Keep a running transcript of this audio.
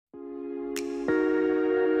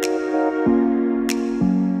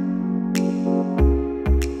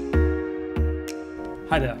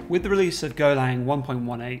Hi there. With the release of Golang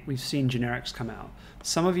 1.18, we've seen generics come out.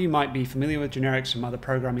 Some of you might be familiar with generics from other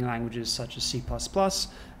programming languages such as C++,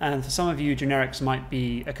 and for some of you, generics might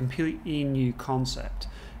be a completely new concept.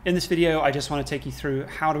 In this video, I just want to take you through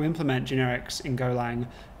how to implement generics in Golang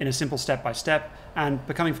in a simple step-by-step and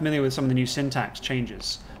becoming familiar with some of the new syntax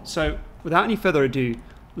changes. So without any further ado,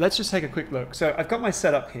 let's just take a quick look. So I've got my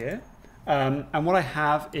setup here, and what I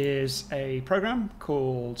have is a program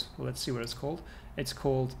called, well, let's see what it's called. It's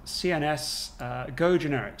called CNS Go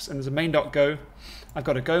Generics, and there's a main.go. I've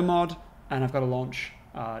got a Go mod, and I've got a launch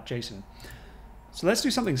JSON. So let's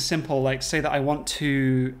do something simple, like say that I want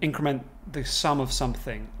to increment the sum of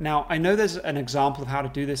something. Now, I know there's an example of how to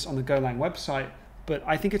do this on the Golang website, but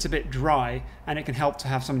I think it's a bit dry, and it can help to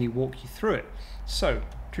have somebody walk you through it. So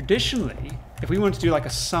traditionally, if we want to do like a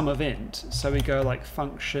sum of int, so we go like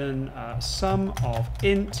function sum of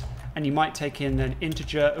int, and you might take in an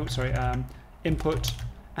integer, input,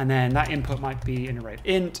 and then that input might be an array of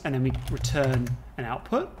int, and then we return an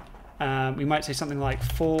output. We might say something like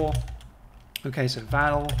for, okay, so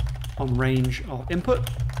val on range of input,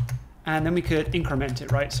 and then we could increment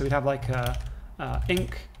it, right? So we'd have like a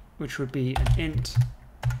inc, which would be an int,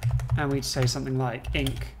 and we'd say something like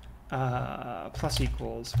inc plus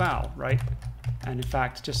equals val, right? And in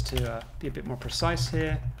fact, just to be a bit more precise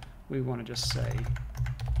here, we want to just say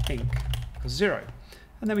inc equals 0.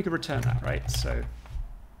 And then we could return that, right? So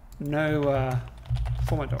no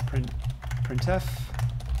format.printf.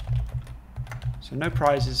 So no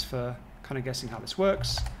prizes for kind of guessing how this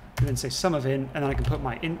works. And then say sum of int, and then I can put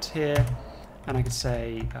my int here, and I could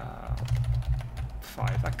say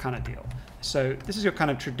 5, that kind of deal. So this is your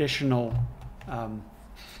kind of traditional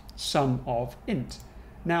sum of int.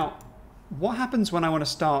 Now, what happens when I want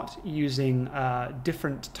to start using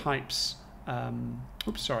different types?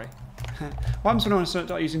 Oops, sorry. What happens when I want to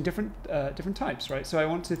start using different types, right? So I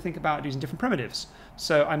want to think about using different primitives.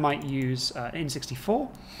 So I might use int64.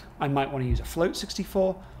 I might want to use a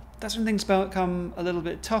float64. That's when things become a little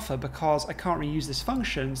bit tougher because I can't reuse this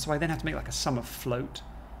function, so I then have to make like a sum of float.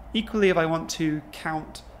 Equally, if I want to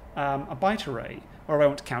count a byte array, or if I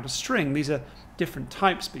want to count a string, these are different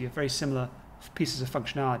types, but you have very similar pieces of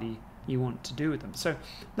functionality you want to do with them. So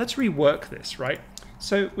let's rework this, right?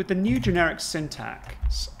 So with the new generic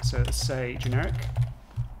syntax, so let's say generic,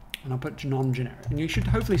 and I'll put non-generic, and you should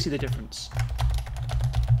hopefully see the difference.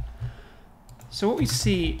 So what we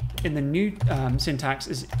see in the new syntax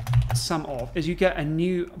is sum of, is you get a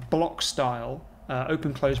new block style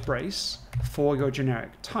open-close brace for your generic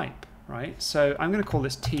type, right? So I'm going to call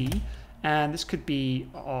this T, and this could be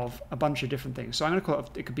of a bunch of different things. So I'm going to call it,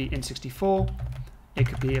 it could be int64, it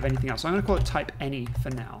could be of anything else. So I'm going to call it type any for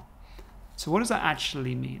now. So what does that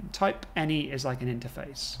actually mean? Type any is like an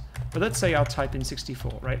interface. But let's say I'll type in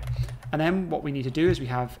 64, right? And then what we need to do is we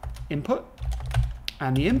have input,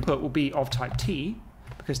 and the input will be of type T,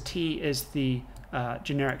 because T is the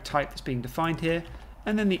generic type that's being defined here,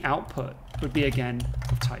 and then the output would be again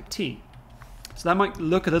of type T. So that might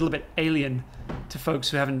look a little bit alien to folks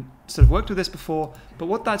who haven't sort of worked with this before, but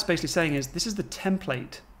what that's basically saying is this is the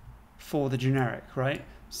template for the generic, right?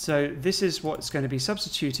 So this is what's going to be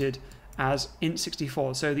substituted as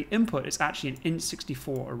int64. So the input is actually an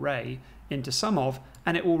int64 array into sum of,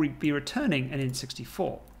 and it will be returning an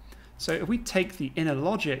int64. So if we take the inner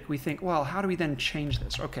logic, we think, well, how do we then change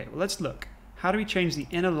this? Okay, well, let's look. How do we change the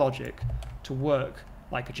inner logic to work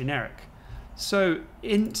like a generic? So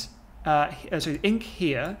inc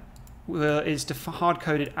here is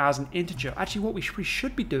hard-coded as an integer. Actually, what we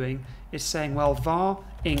should be doing is saying, well, var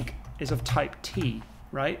inc is of type T,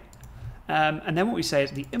 right? And then what we say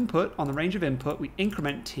is the input, on the range of input, we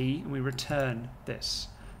increment T and we return this.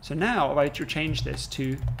 So now if I change this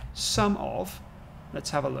to sum of, let's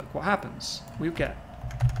have a look what happens. We get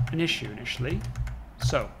an issue initially.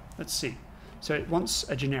 So let's see. So it wants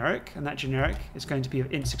a generic, and that generic is going to be of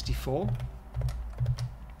int64.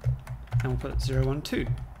 And we'll put 0, 1, 2.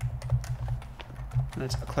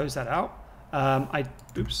 Let's close that out.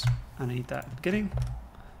 Oops, I need that at the beginning.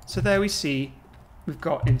 So there we see we've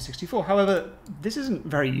got int64. However, this isn't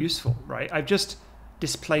very useful, right? I've just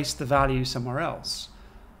displaced the value somewhere else.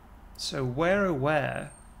 So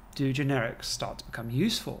where do generics start to become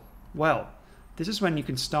useful? Well, this is when you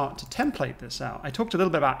can start to template this out. I talked a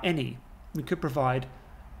little bit about any. We could provide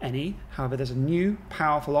any. However, there's a new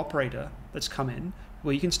powerful operator that's come in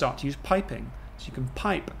where you can start to use piping. So you can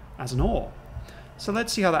pipe as an OR. So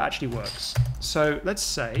let's see how that actually works. So let's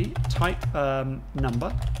say type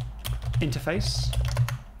number interface,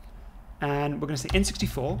 and we're going to say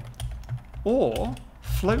int64 or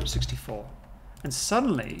float64, and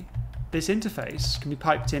suddenly this interface can be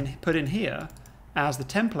put in here, as the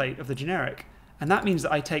template of the generic, and that means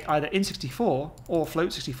that I take either int64 or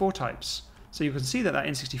float64 types. So you can see that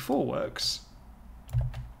int64 works,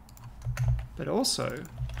 but also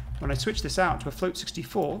when I switch this out to a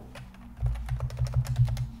float64,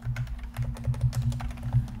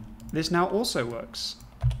 this now also works.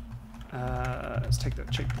 Let's check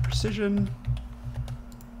the precision,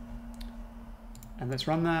 and let's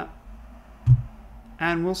run that,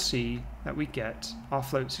 and we'll see that we get our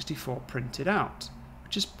float64 printed out,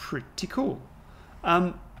 which is pretty cool.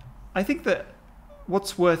 I think that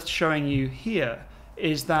what's worth showing you here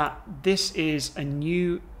is that this is a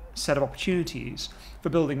new set of opportunities for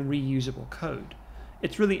building reusable code.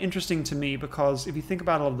 It's really interesting to me because if you think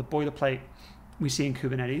about a lot of the boilerplate we see in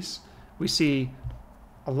Kubernetes, we see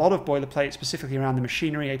a lot of boilerplate specifically around the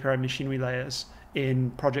machinery, API machinery layers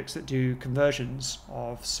in projects that do conversions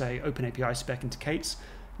of, say, OpenAPI spec into K8s,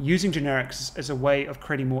 using generics as a way of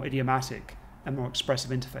creating more idiomatic and more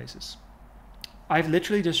expressive interfaces. I've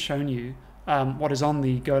literally just shown you what is on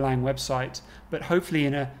the Golang website, but hopefully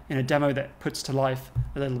in a demo that puts to life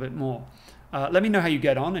a little bit more. Let me know how you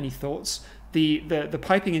get on, any thoughts. The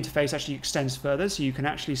piping interface actually extends further, so you can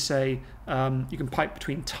actually say, you can pipe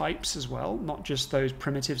between types as well, not just those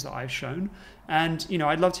primitives that I've shown. And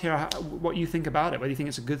I'd love to hear what you think about it, whether you think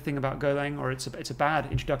it's a good thing about Golang or it's a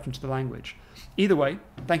bad introduction to the language. Either way,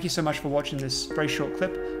 thank you so much for watching this very short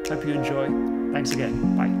clip. Hope you enjoy. Thanks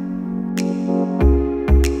again. Bye.